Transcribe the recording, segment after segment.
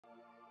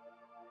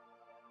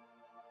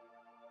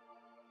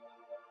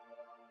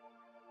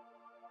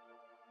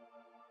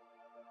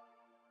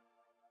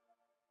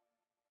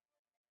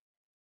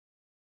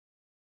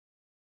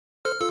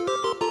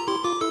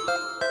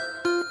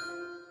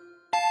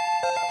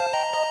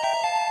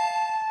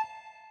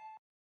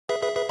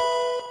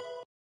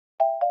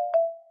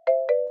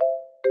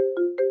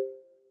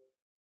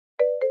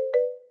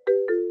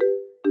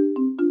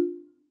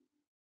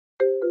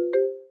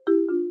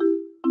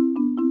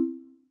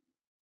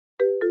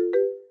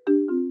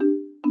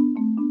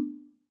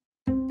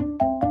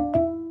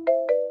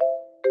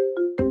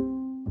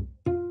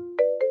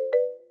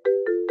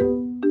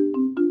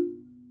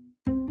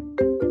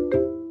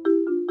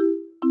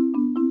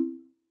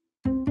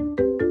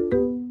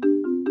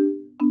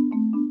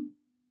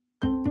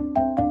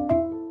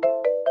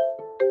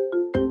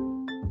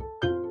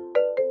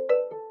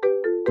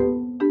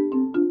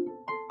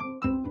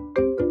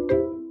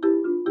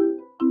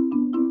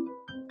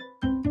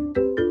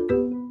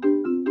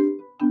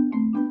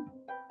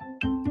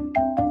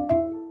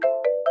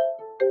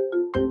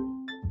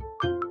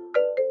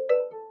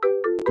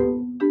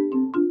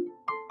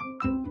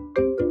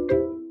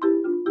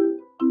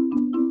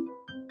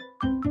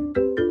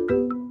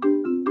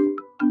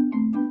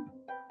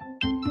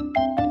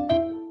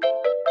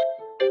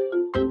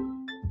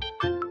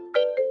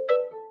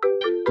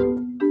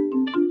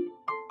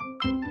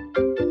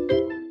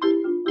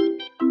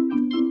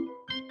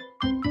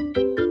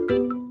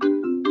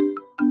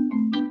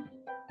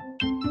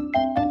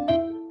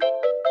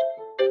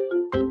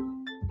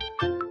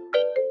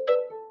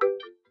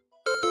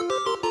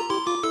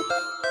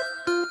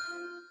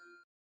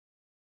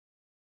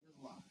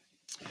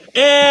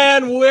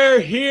And we're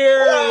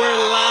here.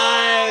 We're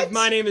live.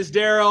 My name is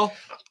Daryl.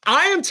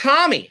 I am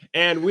Tommy.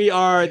 And we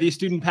are the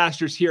student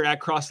pastors here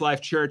at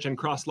CrossLife Church and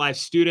CrossLife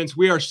students.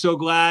 We are so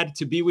glad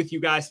to be with you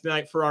guys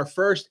tonight for our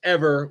first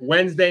ever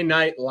Wednesday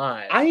night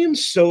live. I am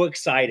so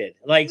excited.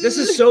 Like, this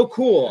is so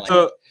cool.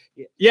 So,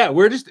 yeah,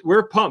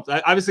 we're pumped.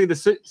 Obviously,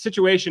 the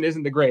situation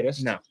isn't the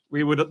greatest. No.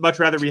 We would much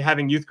rather be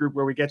having youth group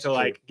where we get to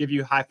like give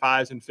you high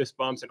fives and fist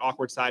bumps and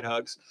awkward side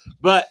hugs,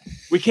 but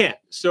we can't.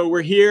 So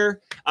we're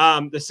here.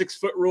 The 6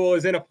 foot rule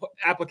is in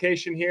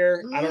application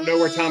here. I don't know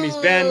where Tommy's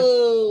been,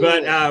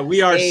 but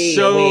we are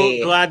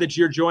glad that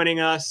you're joining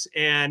us.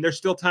 And there's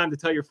still time to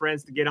tell your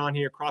friends to get on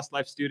here.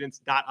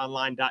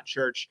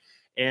 crosslifestudents.online.church.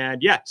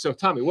 And yeah, so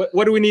Tommy,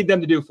 what do we need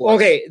them to do for us?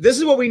 Okay, this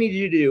is what we need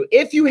you to do.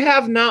 If you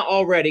have not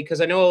already,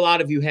 because I know a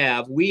lot of you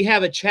have, we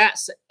have a chat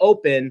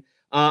open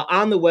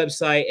on the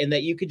website, and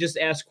that you could just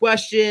ask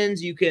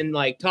questions. You can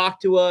like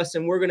talk to us,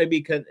 and we're going to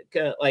be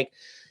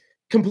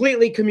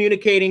completely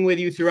communicating with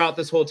you throughout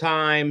this whole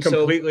time.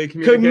 Completely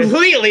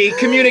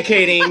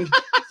communicating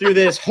through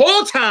this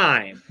whole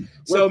time.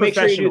 So make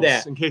sure you do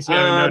that. In case you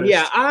haven't noticed.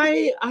 Yeah,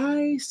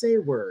 I say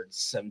words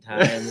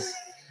sometimes.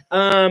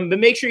 But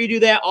make sure you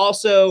do that.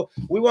 Also,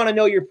 we want to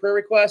know your prayer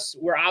requests.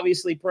 We're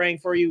obviously praying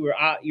for you.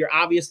 You're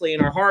obviously in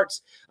our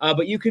hearts,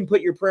 but you can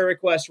put your prayer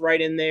requests right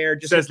in there.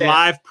 Just says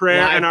live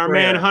prayer, and our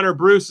man Hunter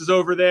Bruce is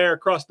over there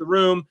across the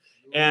room,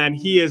 and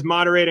he is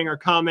moderating our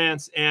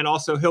comments, and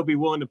also he'll be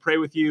willing to pray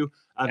with you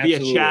via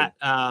chat,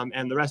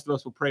 and the rest of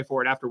us will pray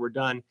for it after we're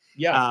done.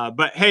 Yeah.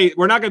 But hey,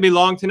 we're not going to be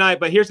long tonight.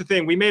 But here's the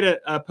thing: we made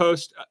a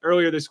post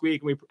earlier this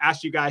week, and we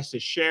asked you guys to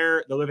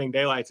share the living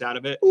daylights out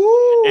of it.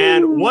 Ooh.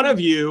 And a lot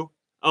of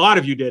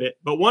you did it,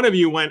 but one of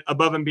you went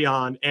above and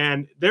beyond.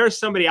 And there's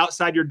somebody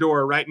outside your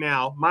door right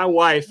now. My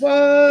wife is on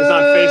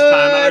FaceTime.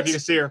 I don't know if you can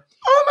see her.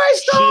 Oh, my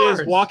stars.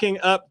 She is walking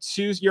up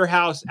to your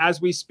house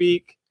as we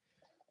speak.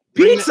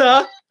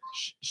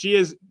 She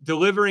is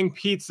delivering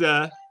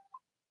pizza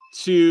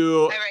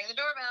to. I rang the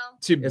doorbell.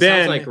 To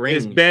Ben. Like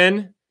is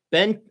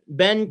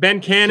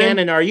Ben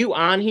Cannon, are you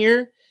on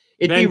here?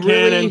 It'd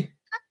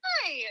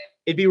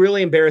be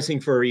really embarrassing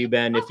for you,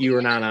 Ben, if you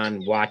were not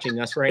on watching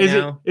us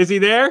now. Is he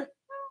there?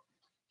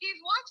 He's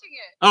watching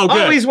it. Oh,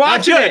 good. Oh, he's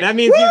watching it. That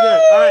means he's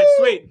there. All right,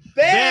 sweet.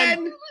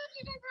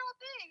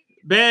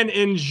 Ben,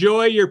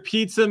 enjoy your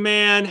pizza,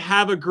 man.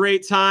 Have a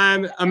great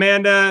time.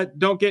 Amanda,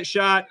 don't get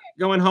shot.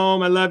 Going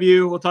home. I love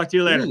you. We'll talk to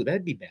you later. Ooh,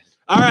 that'd be bad.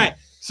 All right.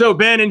 So,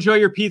 Ben, enjoy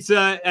your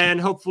pizza, and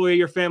hopefully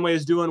your family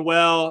is doing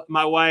well.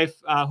 My wife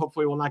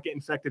hopefully will not get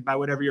infected by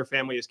whatever your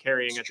family is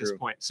carrying at this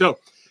point. So,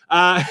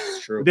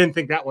 didn't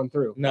think that one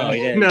through. No,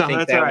 he didn't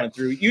think that one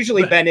through.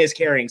 Usually Ben is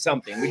carrying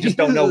something. We just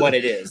don't know what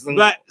it is.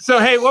 But so,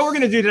 hey, what we're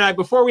going to do tonight,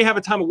 before we have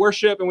a time of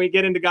worship and we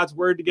get into God's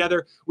word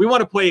together, we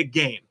want to play a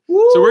game.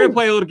 Woo! So we're going to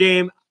play a little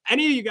game.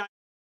 Any of you guys,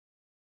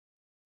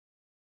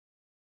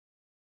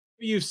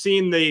 you've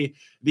seen the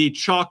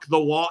chalk the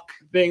walk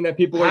thing that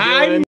people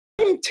are doing?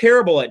 I'm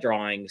terrible at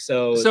drawing,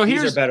 so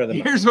these are better than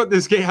mine. Here's how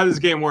this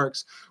game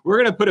works. We're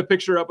going to put a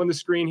picture up on the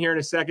screen here in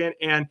a second,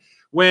 and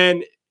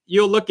when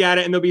you'll look at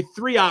it, and there'll be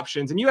 3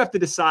 options, and you have to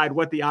decide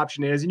what the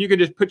option is, and you can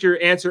just put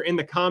your answer in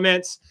the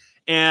comments,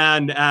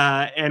 and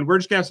we're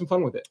just gonna have some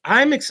fun with it.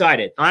 I'm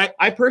excited. All right.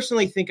 I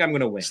personally think I'm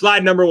gonna win.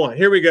 Slide number 1.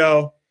 Here we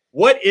go.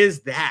 What is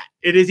that?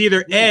 It is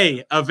either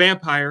A, a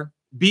vampire,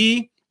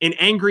 B, an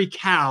angry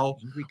cow,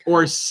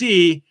 or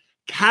C,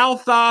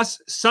 Kalthos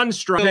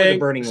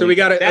Sunstrike. So we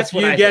got a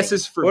few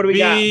guesses for what do we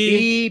got?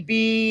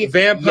 B,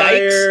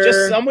 vampire.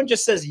 Yikes. Someone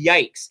just says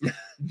yikes.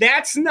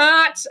 That's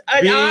not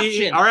an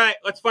option. All right,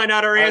 let's find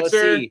out our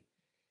answer. It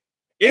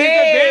is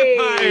a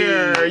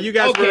vampire. You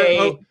guys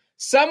were.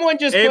 Someone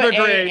just put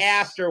A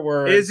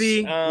afterwards.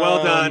 Izzy,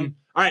 well done.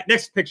 All right,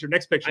 next picture.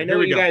 I know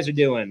what you guys are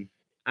doing.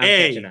 I'm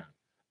catching up.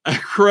 A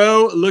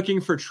crow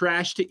looking for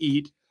trash to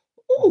eat.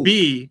 Ooh.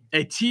 B,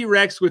 a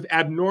T-Rex with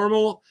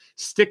abnormal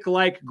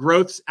stick-like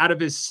growths out of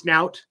his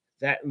snout.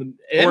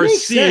 Or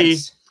C,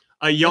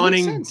 a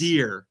yawning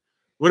deer.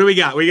 What do we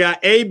got? We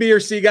got A, B, or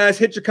C, guys.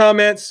 Hit your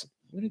comments.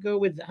 I'm going to go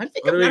with, I'm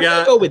going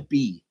to go with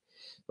B.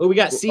 Well, we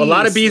got C. A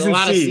lot of B's and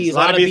C's. A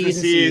lot of B's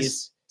and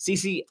C's.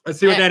 CC. Let's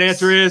see what that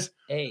answer is.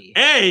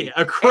 A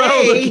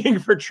crow looking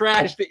for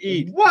trash to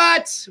eat.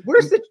 What?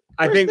 Where's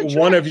I think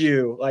one of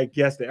you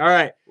guessed it. All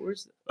right.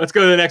 Let's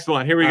go to the next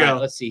one. Here we go.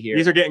 Let's see here.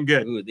 These are getting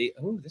good.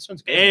 Ooh, this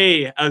one's good.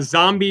 A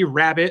zombie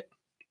rabbit.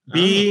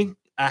 B,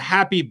 a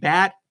happy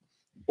bat.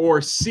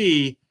 Or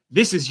C,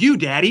 this is you,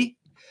 Daddy.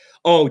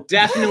 Oh,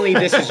 definitely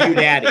this is you,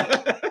 Daddy.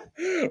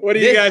 What do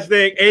you guys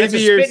think? A,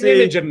 B, or C?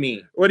 Image of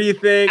me. What do you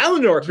think?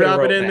 Eleanor,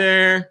 drop it in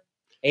there.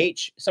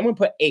 H. Someone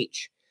put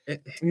H. H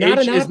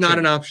is not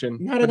an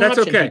option. But that's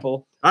okay.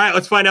 People. All right,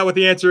 let's find out what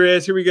the answer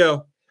is. Here we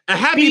go. A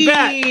happy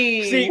bat.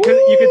 See,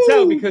 you can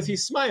tell because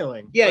he's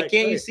smiling. Yeah,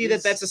 can't you see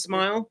that that's a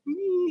smile?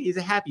 He's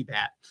a happy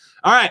bat.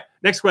 All right,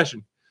 next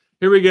question.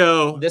 Here we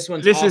go. This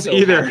is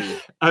either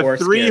a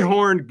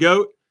 3-horned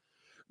goat,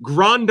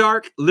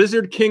 Grondark,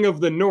 lizard king of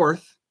the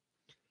north,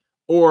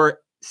 or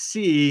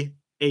C,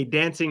 a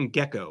dancing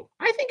gecko.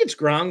 I think it's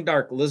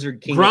Grondark, lizard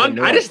king of the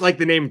north. I just like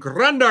the name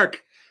Grondark.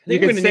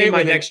 think I'm going to name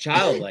my next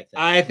child like that.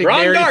 I think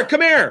Grandar,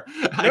 come here.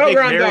 I No, think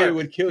Grandar Mary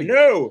would kill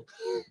you.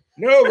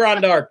 No,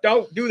 Grandar,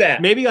 don't do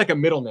that. Maybe like a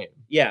middle name.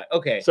 Yeah,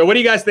 okay. So what do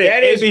you guys think?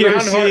 That is A, B, or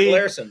Ronhard C?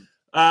 Larson.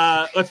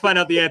 Let's find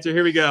out the answer.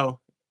 Here we go.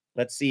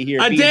 Let's see here.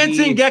 A BB.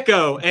 dancing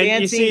gecko. And you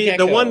Dancing see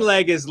gecko. the one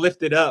leg is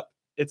lifted up.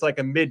 It's like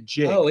a mid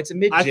jig. Oh, it's a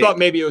mid I thought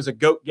maybe it was a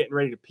goat getting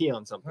ready to pee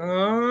on something.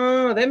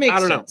 Oh, that makes I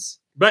don't sense.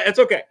 But it's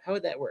okay. How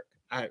would that work?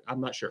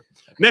 I'm not sure.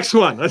 Next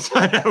one. Let's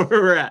find out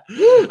where we're at.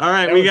 Woo, All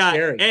right. that We was got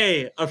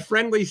scary. A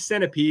friendly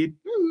centipede.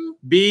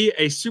 B,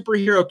 a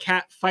superhero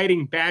cat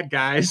fighting bad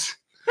guys.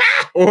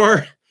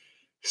 Or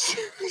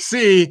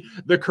C,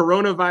 the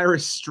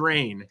coronavirus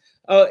strain.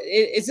 Oh,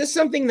 is this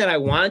something that I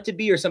want it to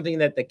be or something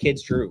that the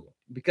kids drew?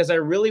 Because I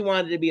really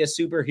wanted it to be a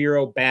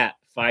superhero bat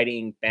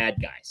fighting bad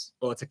guys.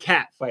 Well, it's a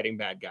cat fighting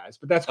bad guys,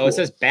 but that's cool. Oh, it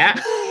says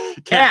bat?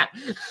 cat.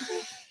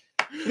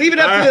 Leave it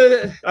up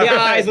to the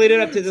eyes, leave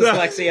it up to So-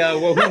 dyslexia.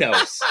 Well, who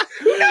knows?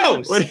 Who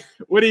knows?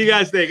 What do you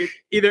guys think?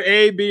 Either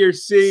A, B, or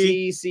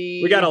C?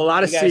 C. We got a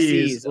lot of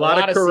C's. A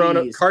lot of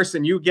corona. C's.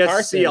 Carson, you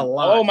guessed C a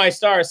lot. Oh, my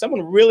stars.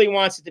 Someone really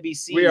wants it to be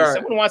C. We are-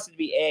 Someone wants it to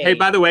be A. Hey,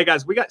 by the way,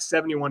 guys, we got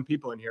 71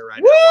 people in here right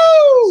now.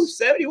 Woo! watching this.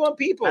 71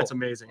 people. That's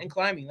amazing. And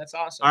climbing. That's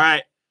awesome. All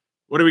right.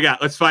 What do we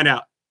got? Let's find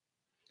out.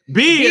 B,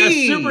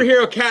 B. a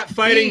superhero cat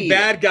fighting B.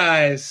 bad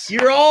guys.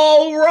 You're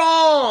all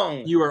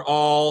wrong. You are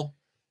all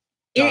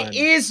done. It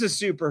is a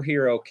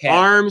superhero cat.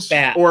 Arms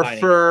bat or fighting.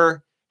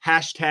 fur,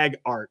 hashtag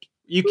art.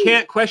 You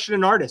can't question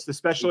an artist,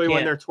 especially You when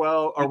can't. they're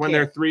 12 or You when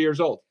can't. they're 3 years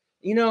old.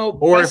 You know,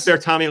 Or if they're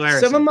Tommy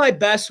Larison. some of my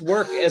best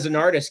work as an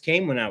artist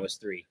came when I was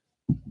 3.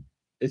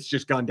 It's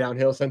just gone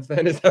downhill since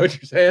then. Is that what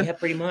you're saying? Yeah,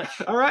 pretty much.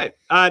 All right.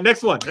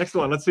 Next one.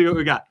 Let's see what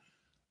we got.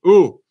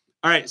 Ooh.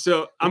 All right.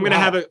 So I'm going to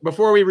Wow. have a,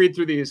 before we read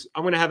through these,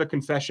 I'm going to have a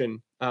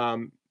confession.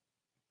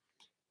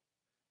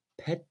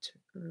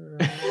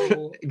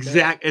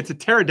 Exact. It's a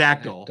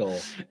pterodactyl.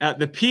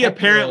 The P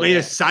apparently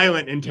is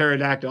silent in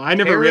pterodactyl. I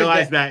never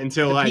realized that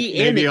until The like P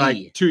and maybe the like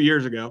E. 2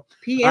 years ago.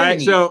 P All right.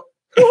 and E. So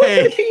Who would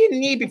A, put P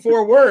and E before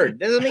a word?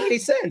 Doesn't make any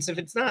sense if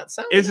it's not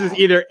sound. this is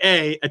either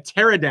A, a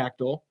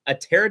pterodactyl, a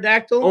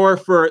pterodactyl or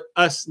for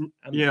us,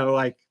 you know,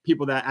 like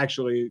people that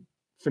actually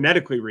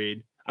phonetically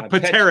read, a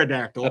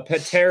pterodactyl. a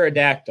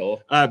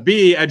pterodactyl.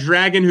 B, a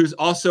dragon who's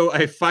also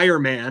a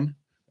fireman.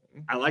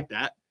 I like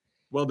that.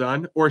 Well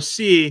done. Or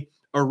C,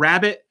 a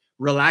rabbit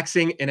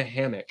relaxing in a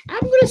hammock.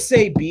 I'm gonna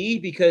say B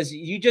because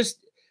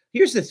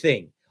here's the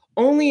thing.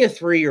 Only a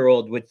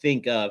 3-year-old would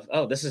think of,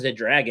 oh, this is a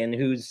dragon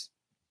who's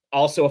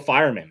also a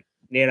fireman.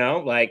 You know,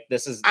 like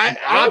this is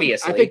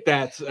obviously. I think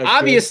that's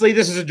obviously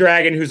this is a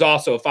dragon who's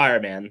also a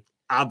fireman.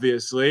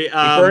 Obviously. He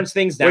burns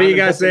things down. What do you and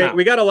guys puts them think? out.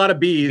 We got a lot of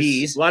B's.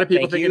 B's. A lot of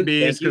people Thank thinking you.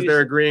 B's Thank because you. they're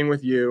agreeing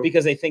with you.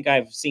 Because they think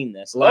I've seen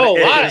this. A lot of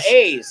A lot of A's.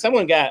 A's.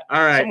 Someone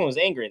All was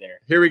angry there.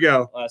 Here we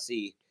go. Let's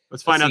see.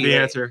 Let's find out see the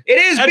what- answer. It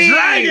is A B.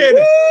 dragon!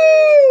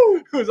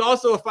 Woo! Who's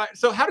also a fire.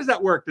 So how does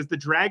that work? Does the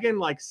dragon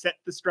like set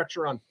the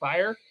structure on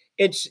fire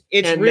It's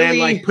and really then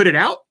like put it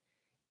out?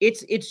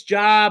 it's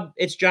job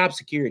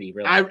security,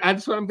 really.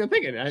 That's what I'm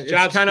thinking. It's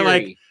job kind of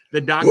like security.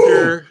 the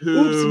doctor who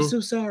Oops, I'm so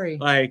sorry.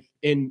 like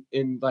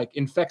like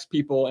infects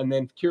people and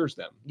then cures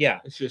them. Yeah.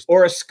 It's just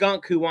Or a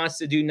skunk who wants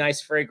to do nice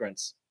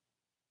fragrance.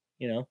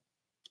 You know?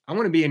 I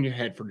want to be in your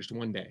head for just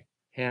one day.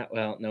 Yeah,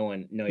 well, no,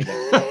 you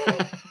don't.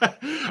 All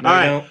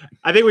right. Don't.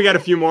 I think we got a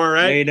few more,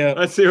 right? No, you don't.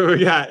 Let's see what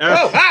we got.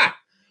 Oh, ha!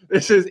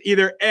 This is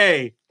either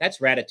A, That's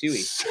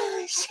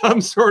Ratatouille.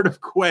 some sort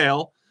of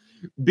quail,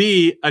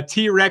 B, a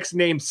T-Rex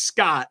named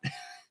Scott,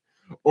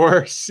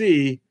 or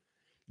C,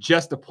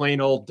 just a plain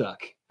old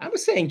duck. I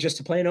was saying just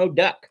a plain old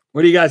duck.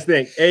 What do you guys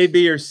think? A,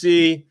 B, or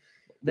C?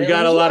 We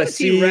got a There's lot of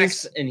T-Rex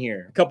C's, in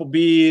here. a couple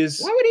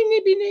B's. Why would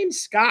he be named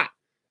Scott?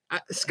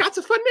 Scott's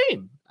a fun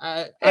name.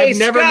 Hey, I've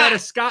never Scott! met a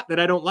Scott that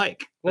I don't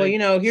like. Well, you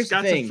know, here's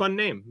Scott's the thing. a fun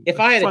name. If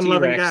I had a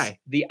fun-loving T-Rex,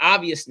 the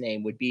obvious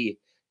name would be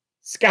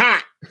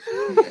Scott.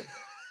 guy.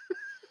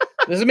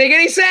 Doesn't make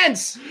any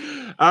sense.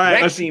 All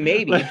right, Rexy,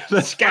 maybe.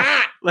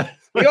 Scott. Go,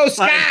 Find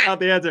Scott. out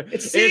the answer.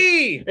 It's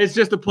C. It's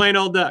just a plain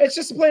old duck. It's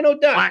just a plain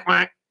old duck. Quack,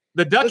 quack.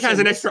 The duck Listen, has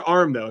an this- extra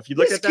arm though. If you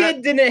look This at that,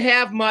 kid didn't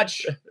have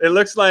much. it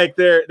looks like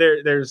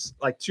there's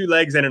like 2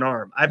 legs and an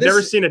arm. I've never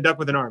This- seen a duck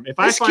with an arm. If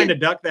I this find kid- a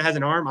duck that has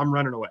an arm, I'm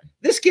running away.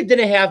 This kid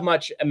didn't have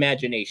much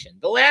imagination.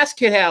 The last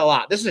kid had a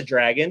lot. This is a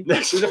dragon.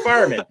 This is a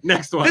fireman.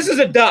 Next one. This is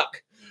a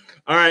duck.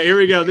 All right, here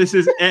we go. This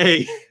is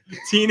A,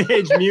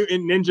 Teenage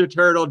Mutant Ninja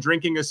Turtle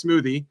drinking a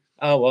smoothie.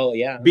 Oh, well,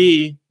 yeah.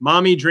 B,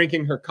 mommy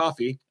drinking her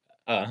coffee.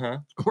 Uh-huh.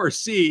 Or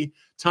C,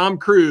 Tom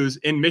Cruise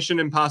in Mission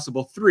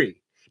Impossible 3.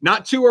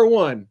 Not 2 or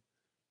 1,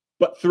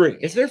 but 3.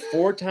 Is there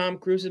 4 Tom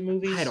Cruise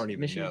movies? I don't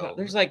even know. Impossible?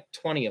 There's like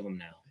 20 of them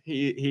now.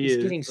 He's He's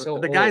getting so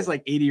the guy's old.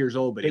 like 80 years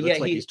old, but he But looks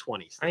yeah, like he- he's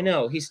 20. still. I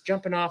know. He's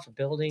jumping off of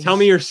buildings. Tell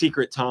me your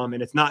secret, Tom,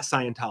 and it's not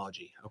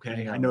Scientology. Okay,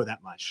 I I know. know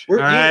that much. We're,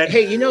 All right,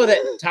 Hey, you know that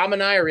Tom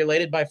and I are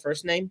related by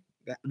first name?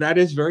 that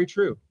is very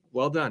true.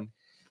 Well done.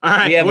 All We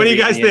right, have what a do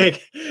you guys reunion.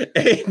 think?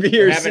 A, B,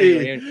 We're or having a C?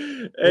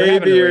 reunion. We're A,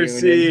 having B, a or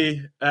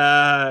C?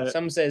 All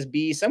Someone says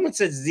B. Someone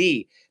says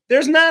Z.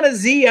 There's not a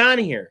Z on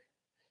here.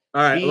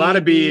 right, a lot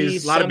of B,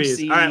 B's, a lot of some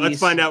B's. All right, let's Cs,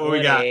 find out what we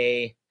one got.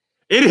 A.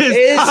 It is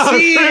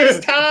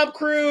It's Tom Tom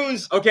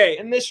Cruise. Cruise. Okay,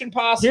 And Mission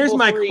Impossible here's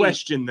my 3.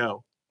 question,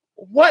 though.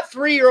 What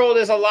 3-year-old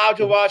is allowed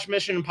to watch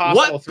Mission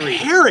Impossible What 3?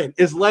 parent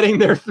is letting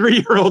their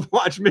 3-year-old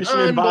watch Mission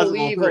Impossible 3?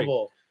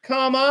 Unbelievable.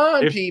 Come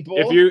on, people.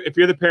 If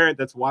you're the parent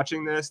that's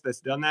watching this, that's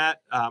done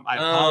that, I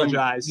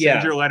apologize. Yeah.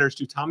 Send your letters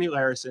to Tommy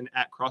Larison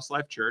at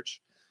CrossLife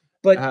Church.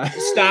 But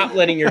stop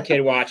letting your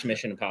kid watch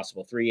Mission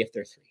Impossible 3 if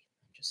they're 3.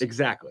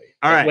 Exactly.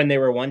 All right. When they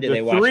were 1, did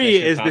they watch 3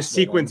 Mission is the Impossible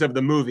sequence 1? of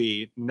the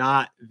movie,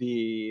 not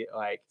the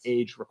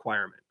age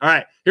requirement. All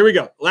right, here we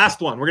go.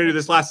 Last one. We're gonna do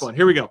this last one.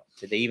 Here we go.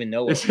 Did they even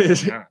know This what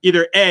was is going on?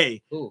 either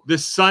A, Ooh. the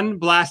sun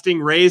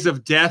blasting rays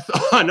of death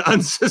on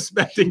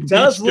unsuspecting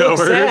Does look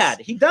beachgoers.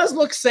 sad. He does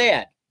look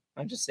sad.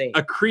 I'm just saying.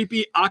 A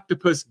creepy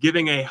octopus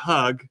giving a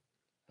hug,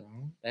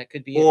 That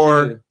could be it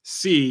or too.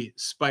 C,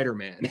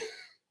 Spider-Man.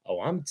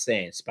 Oh, I'm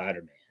saying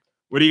Spider-Man.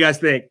 What do you guys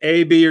think?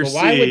 A, B, or But C?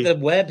 why would the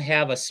web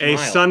have a smile? A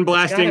sun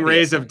blasting It's gotta be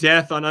rays a of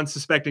death on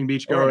unsuspecting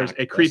beachgoers, Or an a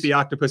octopus. creepy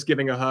octopus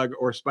giving a hug,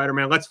 or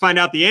Spider-Man? Let's find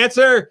out the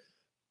answer.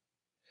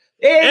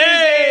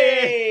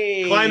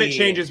 Hey! Climate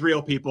change is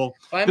real, people.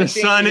 Climate The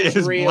change sun is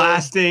real.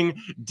 blasting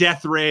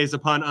death rays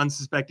upon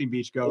unsuspecting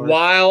beachgoers.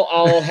 While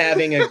all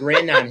having a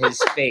grin on his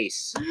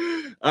face.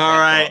 All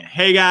right.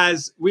 Hey,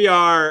 guys, we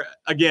are,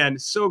 again,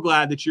 so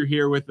glad that you're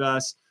here with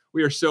us.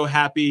 We are so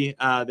happy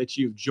that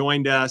you've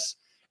joined us.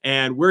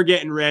 And we're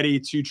getting ready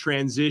to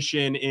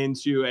transition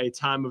into a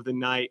time of the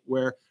night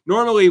where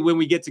normally when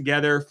we get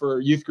together for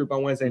youth group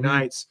on Wednesday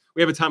nights,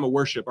 we have a time of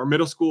worship. Our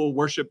middle school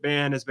worship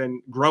band has been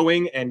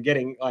growing and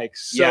getting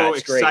so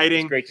it's exciting.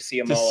 It's great to see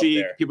them to all see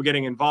up there. people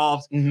getting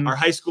involved. Mhm. Our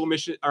high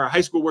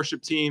school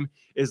worship team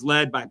is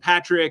led by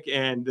Patrick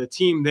and the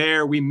team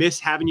there. We miss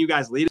having you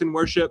guys lead in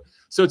worship.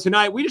 So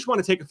tonight we just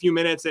want to take a few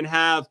minutes and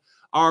have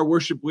our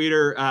worship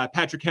leader,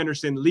 Patrick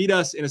Henderson, lead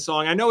us in a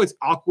song. I know it's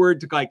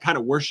awkward to kind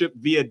of worship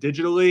via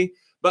digitally,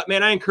 but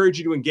man, I encourage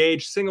you to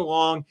engage, sing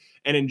along,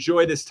 and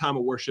enjoy this time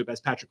of worship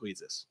as Patrick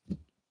leads us.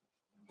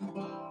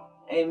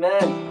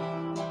 Amen.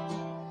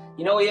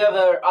 You know, we have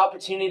an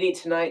opportunity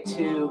tonight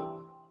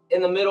to,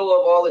 in the middle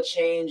of all the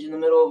change, in the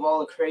middle of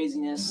all the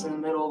craziness, in the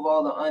middle of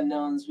all the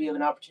unknowns, we have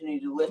an opportunity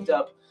to lift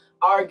up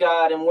our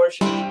God and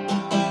worship.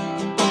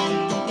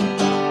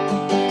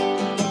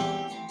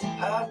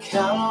 I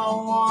count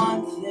on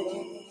one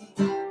thing,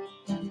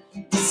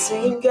 the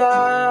same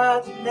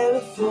God that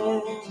never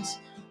fails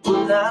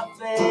will not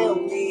fail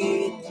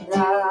me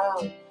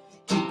now.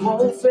 He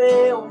won't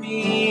fail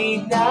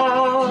me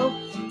now.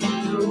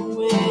 Through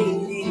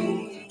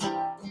waiting,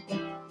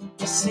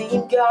 the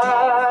same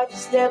God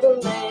is never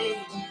late.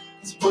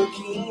 He's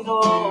working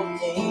all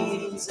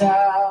things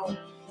out,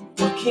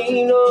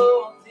 working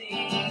all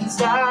things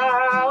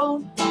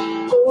out.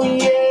 Oh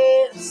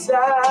yes,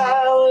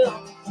 I will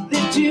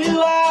lift you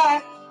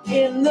high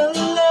in the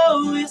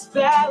lowest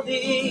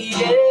valley.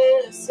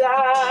 Yes,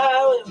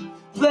 I will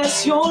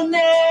bless your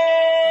name.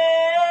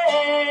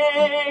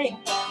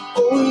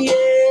 Oh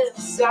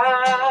yes,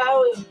 I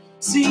will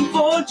sing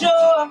for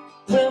joy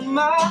when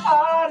my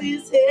heart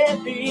is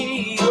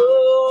heavy.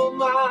 Oh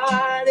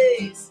my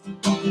days,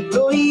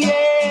 oh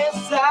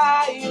yes,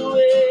 I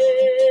will.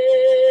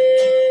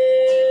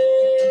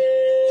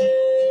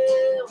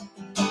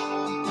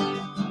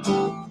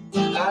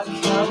 I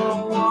count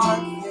on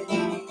one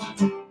thing,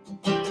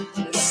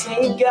 the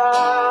same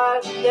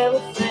God never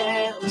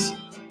fails,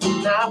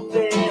 will not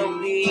fail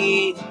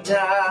me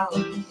now,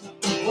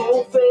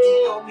 won't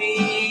fail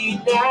me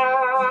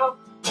now.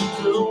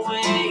 Through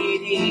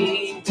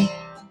waiting,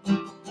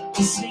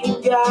 the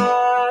same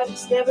God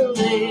is never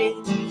late.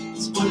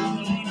 He's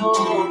working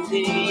all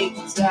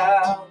things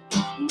out,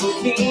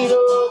 working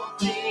all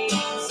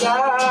things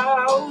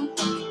out.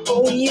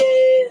 Oh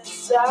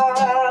yes, I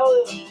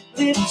will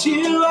lift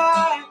you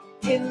high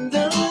in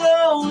the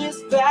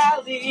lowest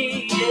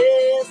valley.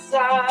 Yes,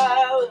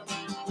 I will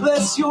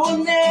bless your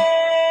name.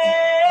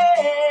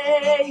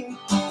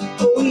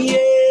 Oh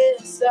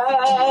yes, I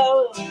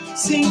will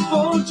sing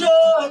for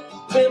joy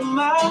when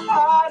my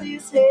heart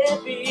is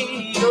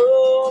heavy.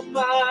 Oh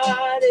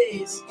my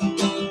days,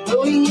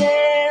 oh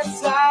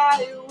yes,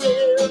 I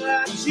will.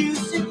 I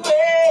choose to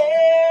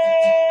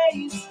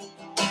praise,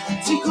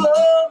 to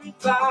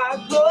glorify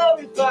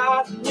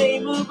the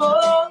name of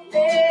all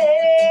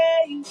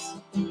names.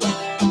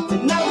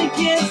 When nothing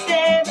can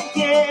stand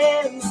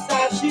against,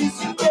 I choose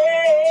to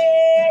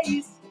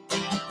praise,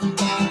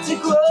 to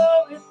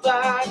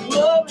glorify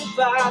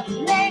the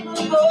name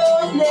of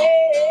all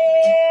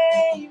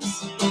names.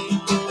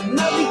 When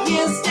nothing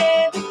can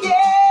stand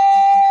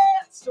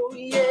against, oh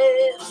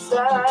yes, I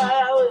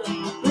will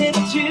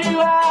lift you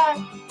high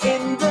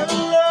in the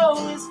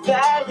lowest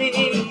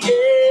valley.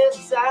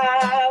 Yes, I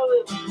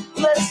will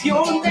bless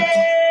your name.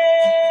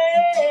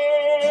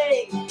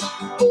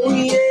 Oh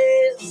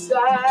yes, I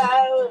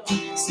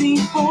will sing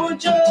for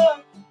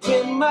joy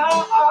when my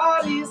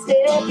heart is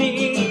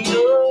heavy.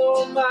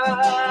 Oh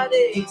my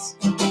days,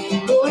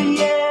 oh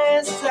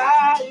yes,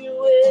 I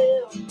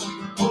will.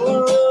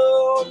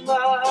 Oh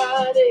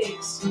my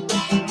days,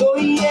 oh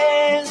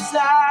yes,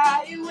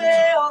 I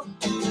will.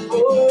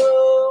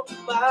 Oh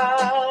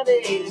my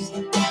days,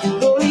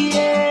 oh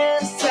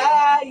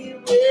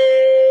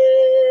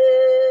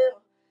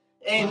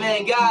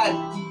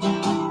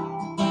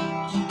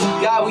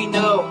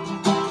know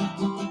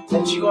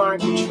that you are in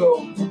control.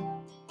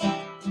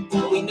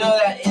 And we know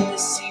that in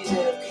this season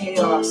of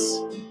chaos,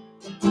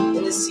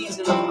 in this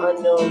season of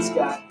unknowns,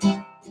 God,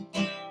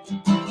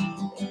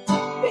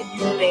 that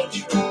you remain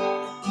true.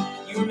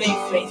 You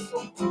remain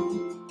faithful.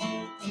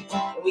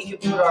 And we can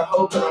put our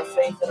hope and our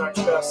faith and our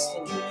trust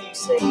in who you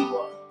say you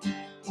are.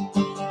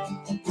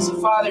 So,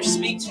 Father,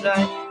 speak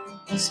tonight.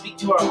 Speak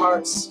to our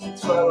hearts, speak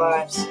to our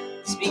lives.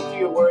 Speak through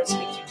your words,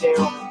 speak through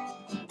Daryl.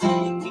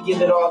 We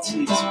give it all to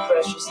you. It's your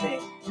precious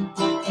name.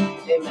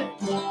 Amen.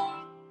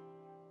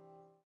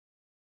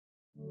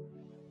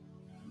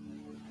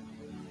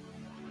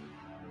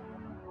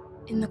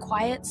 In the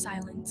quiet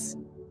silence,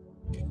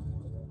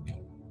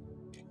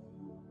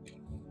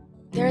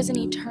 there is an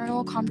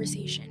eternal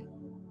conversation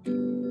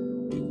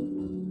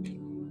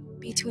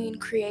between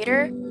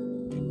Creator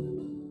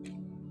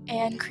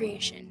and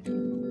creation.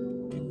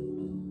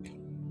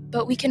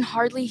 But we can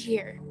hardly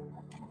hear.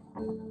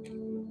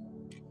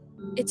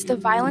 It's the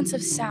violence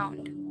of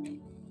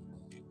sound,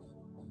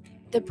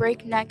 the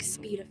breakneck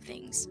speed of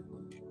things.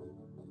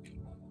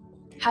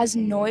 Has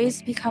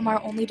noise become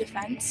our only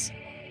defense?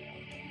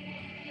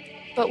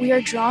 But we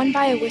are drawn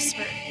by a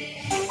whisper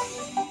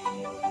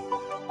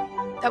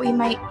that we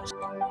might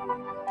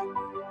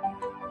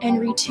and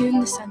retune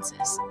the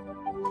senses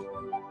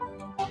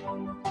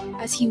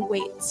as he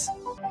waits,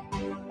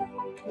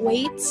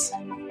 waits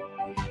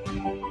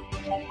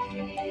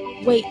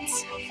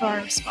for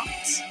our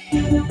response.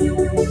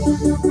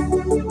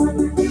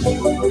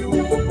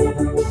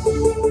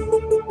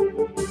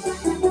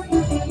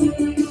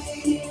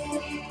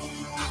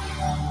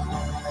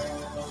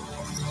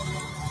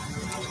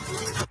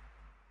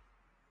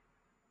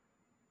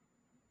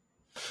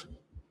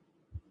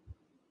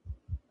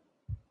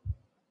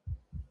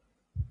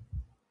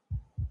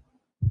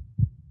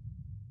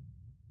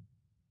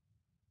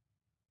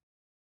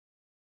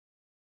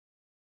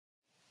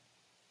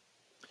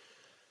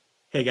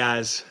 Hey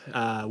guys,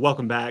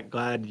 welcome back.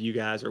 Glad you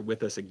guys are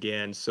with us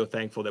again. So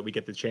thankful that we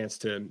get the chance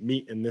to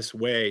meet in this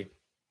way.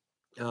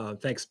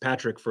 Thanks,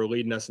 Patrick, for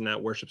leading us in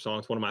that worship song.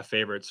 It's one of my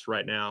favorites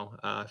right now.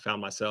 I found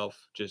myself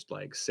just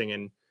like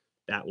singing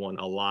that one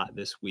a lot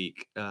this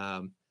week.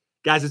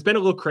 Guys, it's been a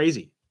little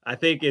crazy. I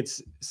think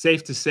it's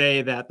safe to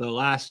say that the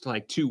last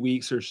like 2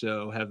 weeks or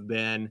so have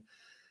been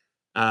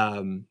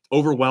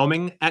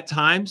overwhelming at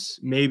times,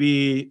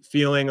 maybe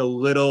feeling a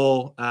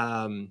little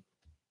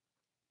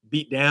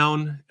beat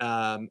down,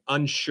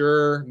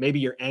 unsure. Maybe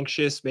you're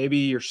anxious. Maybe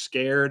you're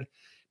scared.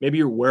 Maybe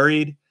you're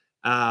worried.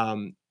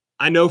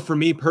 I know for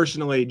me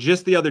personally,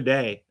 just the other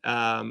day,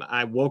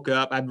 I woke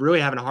up. I'm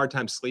really having a hard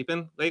time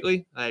sleeping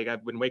lately. Like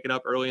I've been waking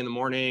up early in the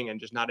morning and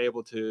just not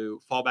able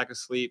to fall back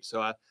asleep.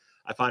 So I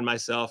find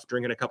myself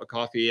drinking a cup of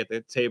coffee at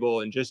the table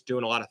and just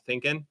doing a lot of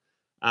thinking.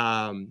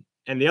 And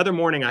the other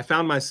morning, I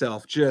found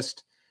myself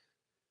just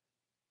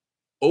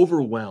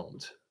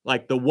overwhelmed.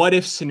 Like the what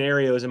if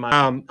scenarios in my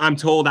I'm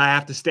told I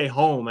have to stay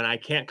home and I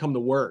can't come to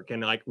work.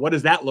 And like, what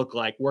does that look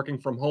like working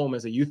from home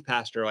as a youth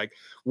pastor? Like,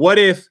 what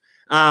if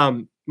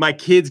my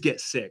kids get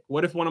sick?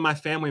 What if one of my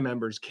family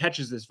members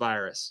catches this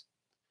virus?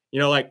 You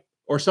know, like,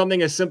 or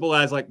something as simple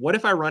as like, what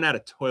if I run out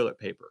of toilet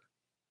paper?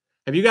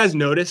 Have you guys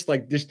noticed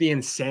like just the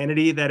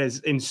insanity that has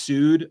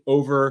ensued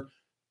over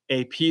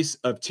a piece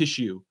of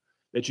tissue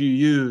that you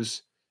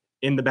use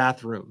in the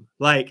bathroom?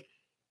 Like,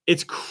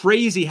 it's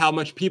crazy how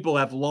much people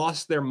have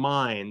lost their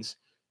minds.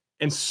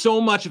 And so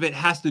much of it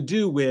has to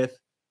do with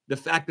the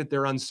fact that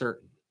they're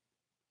uncertain.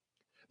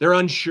 They're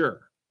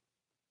unsure.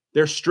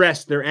 They're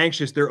stressed. They're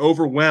anxious. They're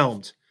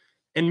overwhelmed.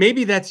 And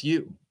maybe that's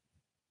you.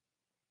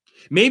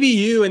 Maybe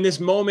you in this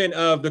moment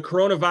of the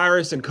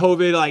coronavirus and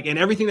COVID, like, and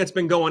everything that's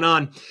been going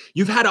on,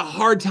 you've had a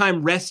hard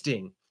time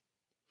resting.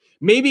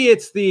 Maybe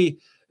it's the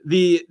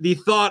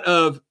thought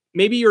of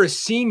maybe you're a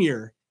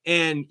senior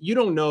and you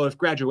don't know if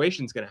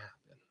graduation's going to happen.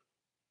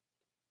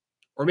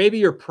 Or maybe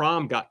your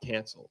prom got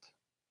canceled.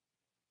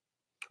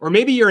 Or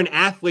maybe you're an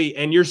athlete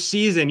and your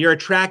season, you're a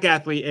track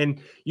athlete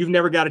and you've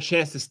never got a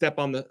chance to step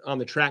on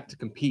the track to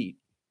compete.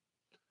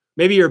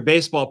 Maybe you're a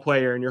baseball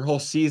player and your whole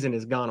season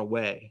has gone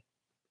away.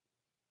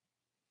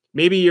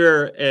 Maybe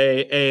you're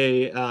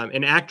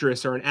an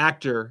actress or an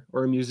actor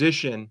or a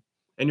musician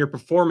and your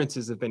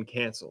performances have been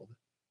canceled.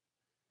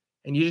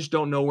 And you just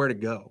don't know where to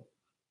go.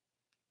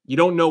 You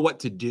don't know what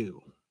to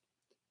do.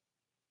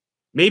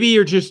 Maybe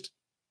you're just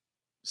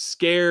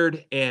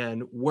scared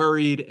and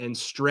worried and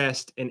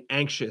stressed and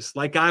anxious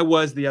like I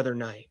was the other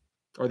night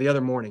or the other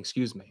morning,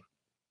 excuse me.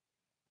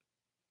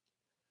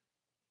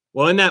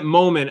 Well, in that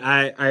moment,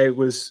 I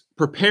was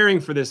preparing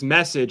for this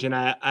message and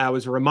I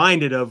was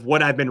reminded of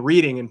what I've been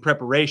reading in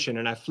preparation.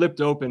 And I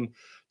flipped open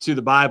to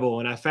the Bible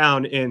and I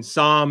found in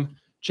Psalm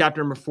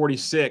chapter number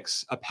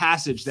 46, a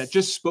passage that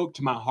just spoke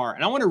to my heart.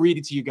 And I want to read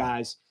it to you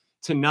guys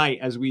tonight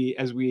as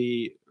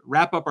we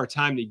wrap up our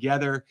time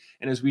together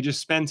and as we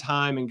just spend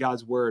time in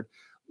God's word.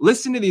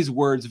 Listen to these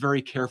words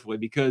very carefully,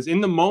 because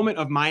in the moment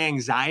of my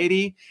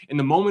anxiety, in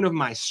the moment of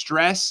my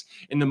stress,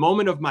 in the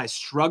moment of my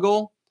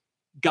struggle,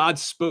 God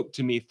spoke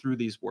to me through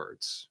these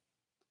words.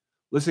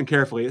 Listen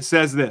carefully. It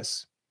says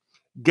this: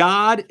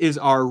 God is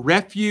our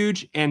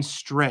refuge and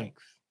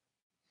strength,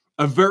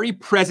 a very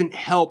present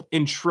help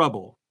in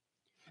trouble.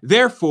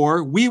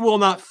 Therefore, we will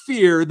not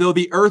fear though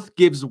the earth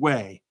gives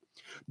way,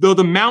 though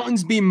the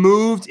mountains be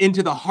moved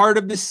into the heart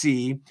of the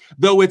sea,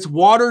 though its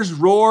waters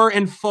roar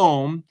and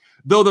foam,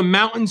 though the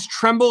mountains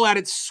tremble at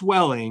its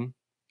swelling.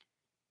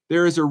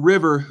 There is a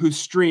river whose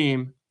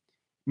stream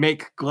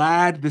make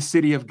glad the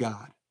city of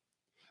God,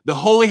 the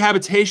holy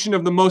habitation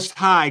of the Most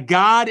High.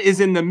 God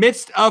is in the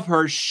midst of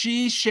her.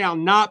 She shall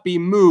not be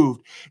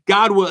moved.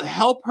 God will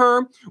help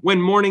her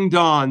when morning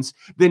dawns.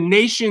 The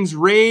nations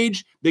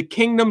rage, the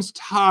kingdoms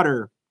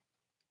totter.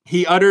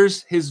 He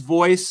utters his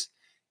voice,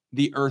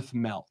 the earth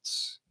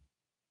melts.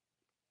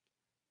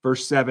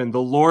 Verse 7,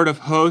 the Lord of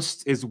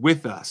hosts is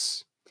with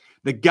us.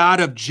 The God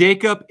of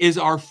Jacob is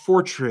our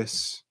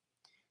fortress.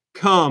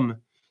 Come,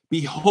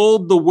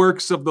 behold the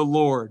works of the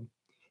Lord,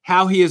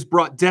 how he has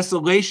brought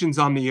desolations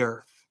on the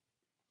earth.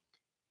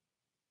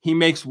 He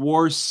makes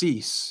wars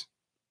cease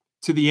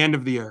to the end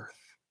of the earth.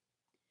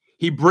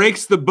 He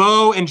breaks the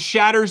bow and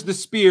shatters the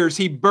spears.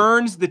 He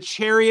burns the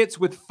chariots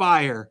with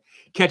fire.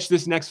 Catch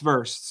this next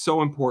verse,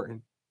 so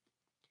important.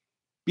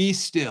 Be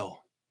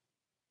still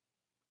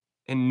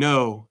and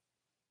know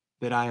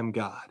that I am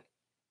God.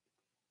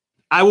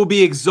 I will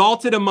be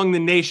exalted among the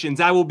nations.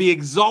 I will be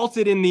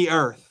exalted in the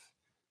earth.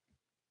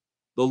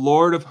 The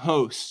Lord of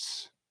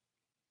hosts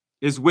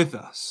is with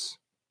us.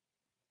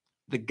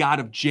 The God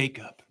of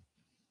Jacob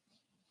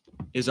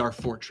is our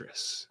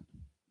fortress.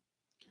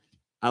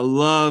 I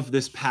love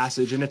this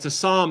passage, and it's a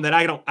psalm that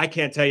I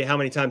can't tell you how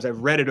many times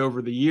I've read it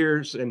over the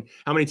years, and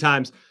how many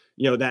times,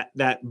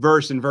 that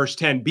verse in verse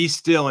 10, be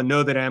still and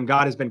know that I am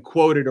God, has been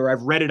quoted, or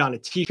I've read it on a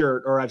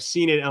t-shirt, or I've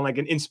seen it on like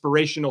an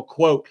inspirational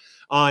quote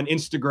on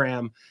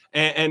Instagram,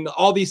 and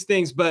all these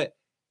things. But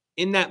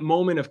in that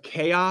moment of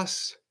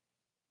chaos,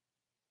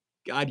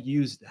 God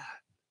used that.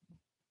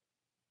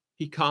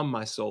 He calmed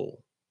my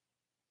soul.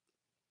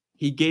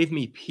 He gave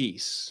me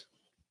peace.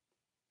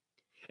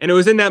 And it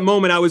was in that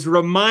moment I was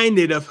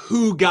reminded of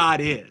who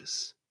God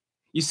is.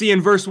 You see,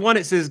 in verse 1,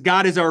 it says,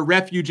 God is our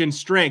refuge and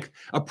strength,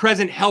 a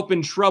present help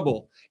in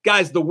trouble.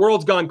 Guys, the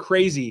world's gone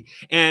crazy,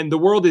 and the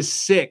world is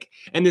sick,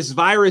 and this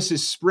virus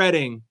is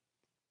spreading.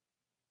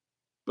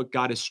 But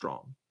God is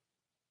strong.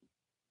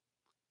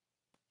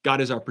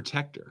 God is our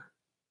protector.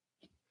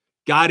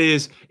 God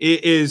is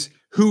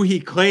who he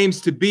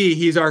claims to be.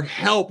 He's our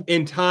help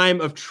in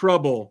time of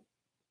trouble.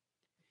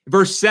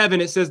 Verse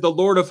 7, it says, the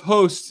Lord of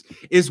hosts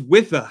is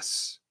with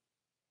us.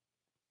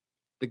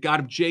 The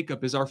God of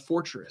Jacob is our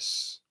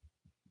fortress.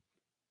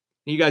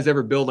 You guys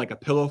ever build like a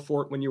pillow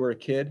fort when you were a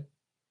kid?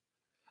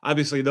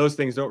 Obviously, those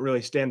things don't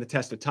really stand the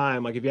test of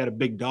time. Like if you had a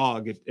big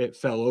dog, it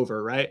fell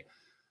over, right?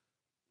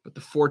 But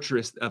the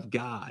fortress of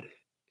God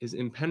is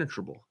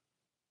impenetrable.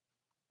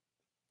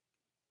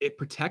 It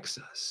protects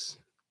us.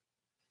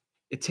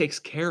 It takes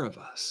care of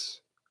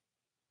us.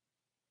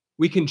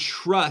 We can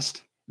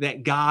trust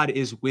that God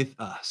is with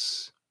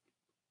us.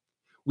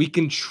 We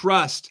can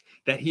trust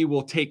that he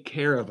will take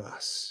care of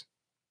us.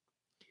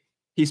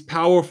 He's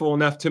powerful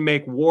enough to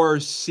make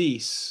wars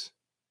cease.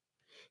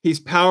 He's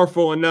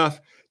powerful enough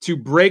to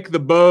break the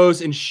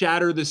bows and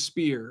shatter the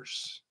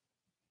spears.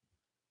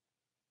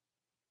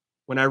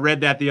 When I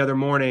read that the other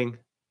morning,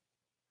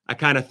 I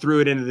kind of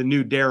threw it into the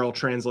New Darrell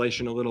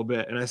translation a little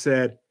bit, and I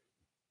said,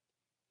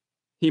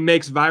 he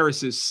makes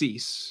viruses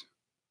cease.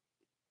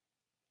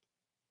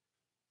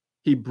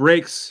 He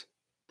breaks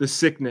the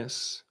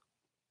sickness.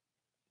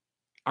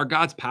 Our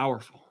God's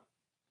powerful.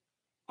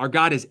 Our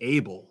God is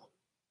able.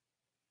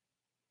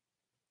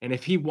 And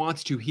if he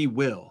wants to, he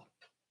will.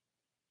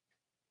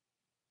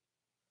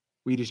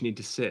 We just need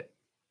to sit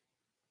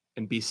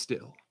and be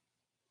still.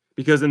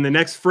 Because in the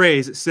next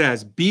phrase, it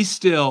says, be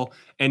still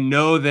and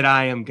know that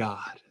I am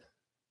God.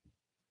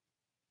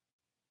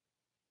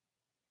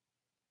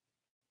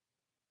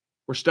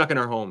 We're stuck in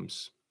our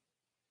homes.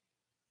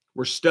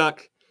 We're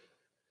stuck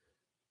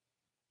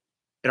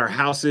in our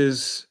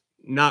houses,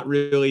 not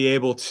really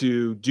able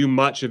to do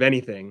much of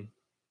anything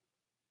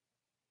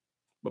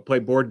but play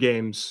board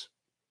games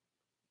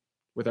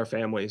with our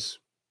families,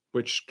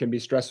 which can be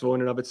stressful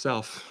in and of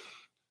itself.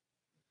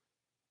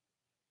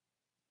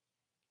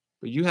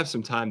 But you have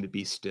some time to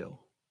be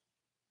still.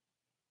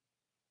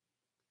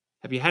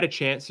 Have you had a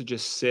chance to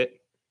just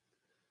sit,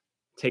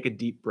 take a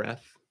deep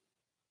breath,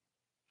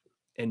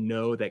 and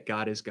know that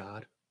God is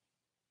God?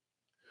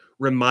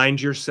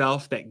 Remind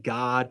yourself that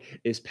God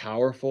is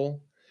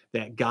powerful,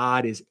 that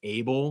God is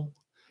able,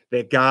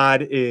 that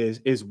God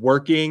is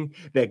working,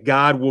 that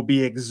God will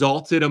be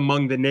exalted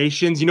among the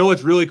nations. You know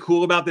what's really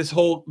cool about this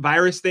whole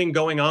virus thing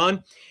going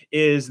on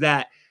is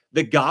that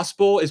the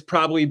gospel is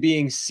probably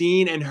being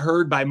seen and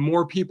heard by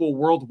more people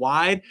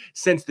worldwide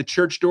since the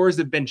church doors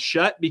have been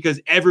shut,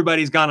 because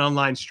everybody's gone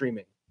online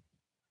streaming.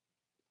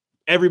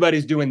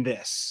 Everybody's doing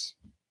this.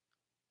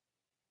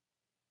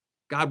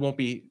 God won't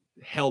be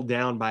held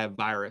down by a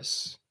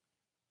virus.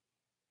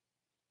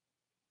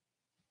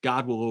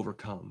 God will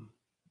overcome.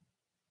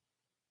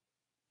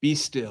 Be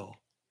still.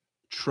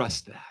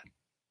 Trust that.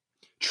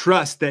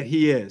 Trust that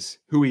he is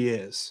who he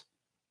is.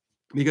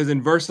 Because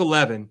in verse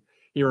 11,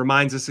 he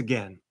reminds us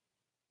again,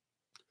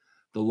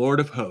 the Lord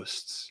of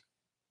hosts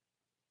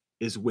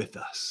is with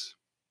us.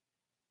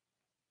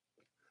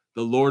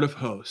 The Lord of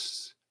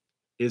hosts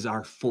is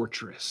our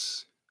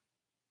fortress.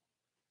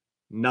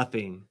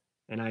 Nothing,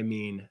 and I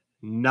mean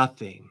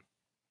nothing,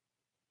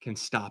 can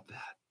stop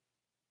that.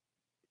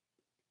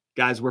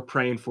 Guys, we're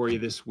praying for you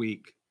this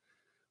week.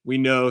 We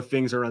know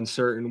things are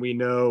uncertain. We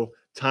know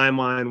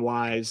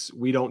timeline-wise,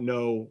 we don't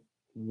know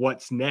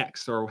what's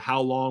next or how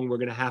long we're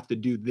going to have to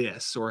do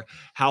this or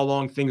how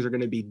long things are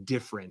going to be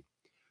different.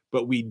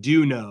 But we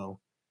do know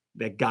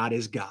that God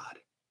is God.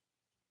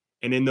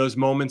 And in those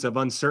moments of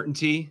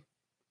uncertainty,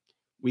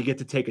 we get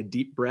to take a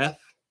deep breath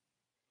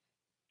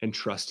and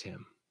trust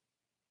him.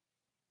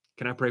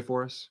 Can I pray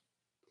for us?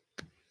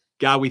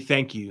 God, we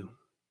thank you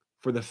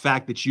for the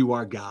fact that you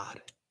are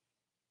God,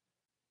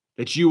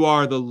 that you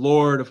are the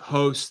Lord of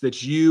hosts,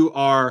 that you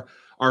are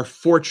our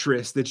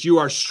fortress, that you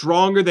are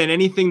stronger than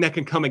anything that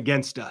can come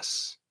against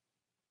us.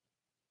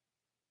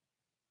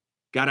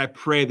 God, I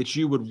pray that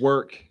you would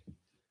work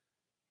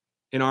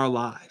in our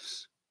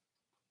lives.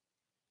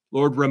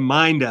 Lord,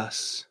 remind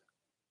us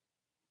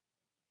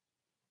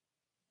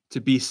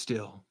to be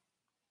still.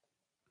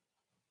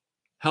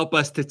 Help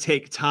us to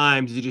take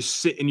time to just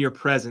sit in your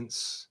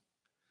presence,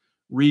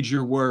 read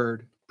your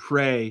word,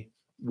 pray,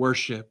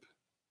 worship.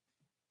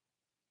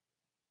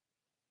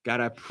 God,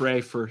 I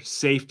pray for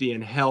safety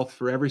and health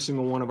for every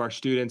single one of our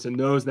students and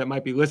those that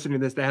might be listening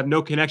to this that have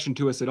no connection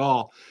to us at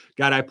all.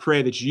 God, I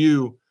pray that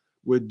you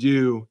would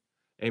do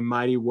a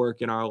mighty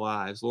work in our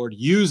lives. Lord,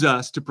 use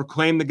us to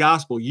proclaim the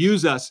gospel.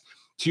 Use us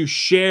to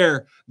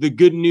share the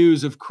good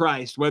news of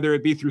Christ, whether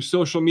it be through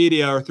social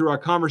media or through our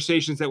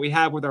conversations that we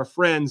have with our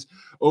friends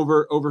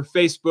over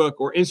Facebook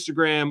or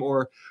Instagram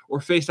or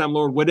FaceTime.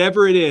 Lord,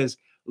 whatever it is,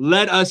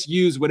 let us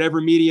use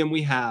whatever medium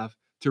we have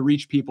to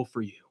reach people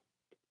for you.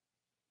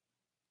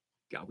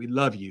 God, we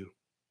love you.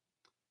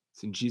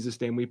 It's in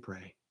Jesus' name we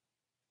pray.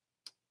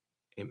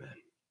 Amen.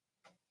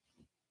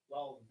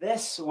 Well,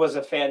 this was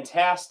a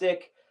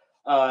fantastic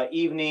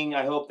evening.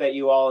 I hope that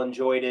you all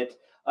enjoyed it.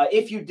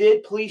 If you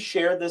did, please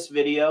share this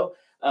video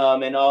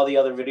and all the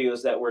other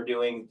videos that we're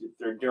doing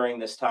during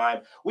this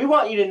time. We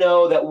want you to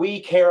know that we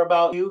care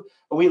about you,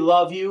 we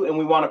love you, and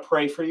we want to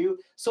pray for you.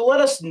 So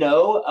let us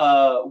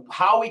know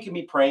how we can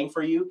be praying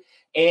for you.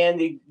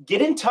 And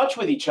get in touch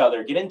with each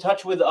other. Get in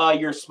touch with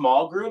your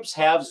small groups.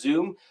 Have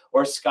Zoom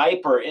or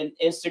Skype or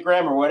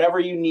Instagram or whatever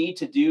you need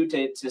to do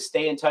to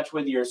stay in touch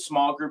with your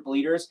small group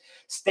leaders.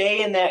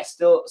 Stay in that,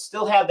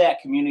 still have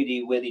that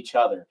community with each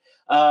other.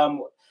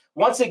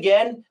 Once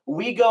again,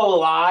 we go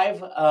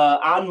live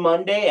on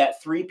Monday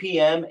at 3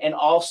 p.m. and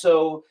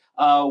also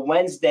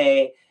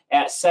Wednesday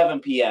at 7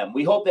 p.m.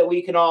 We hope that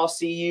we can all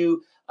see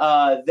you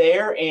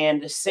there,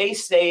 and stay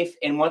safe.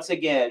 And once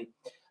again,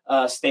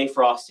 stay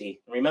frosty.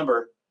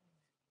 Remember,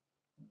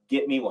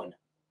 get me one.